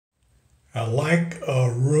I like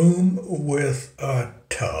a room with a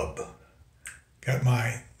tub. Got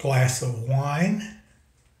my glass of wine.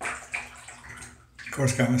 Of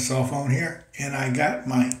course, got my cell phone here. And I got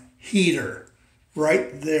my heater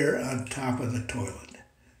right there on top of the toilet.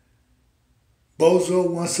 Bozo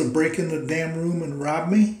wants to break in the damn room and rob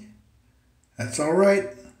me. That's all right.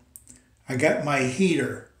 I got my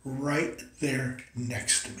heater right there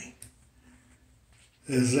next to me.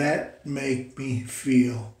 Does that make me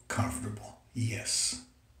feel comfortable? Yes.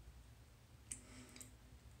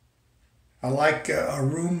 I like a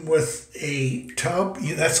room with a tub.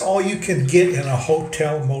 That's all you can get in a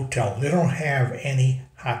hotel motel. They don't have any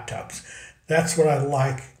hot tubs. That's what I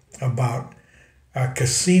like about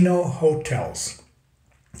casino hotels.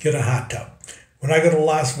 Get a hot tub. When I go to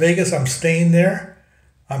Las Vegas, I'm staying there.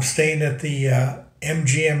 I'm staying at the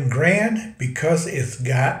MGM Grand because it's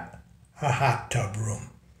got a hot tub room.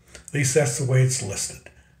 At least that's the way it's listed.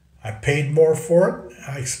 I paid more for it.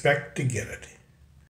 I expect to get it.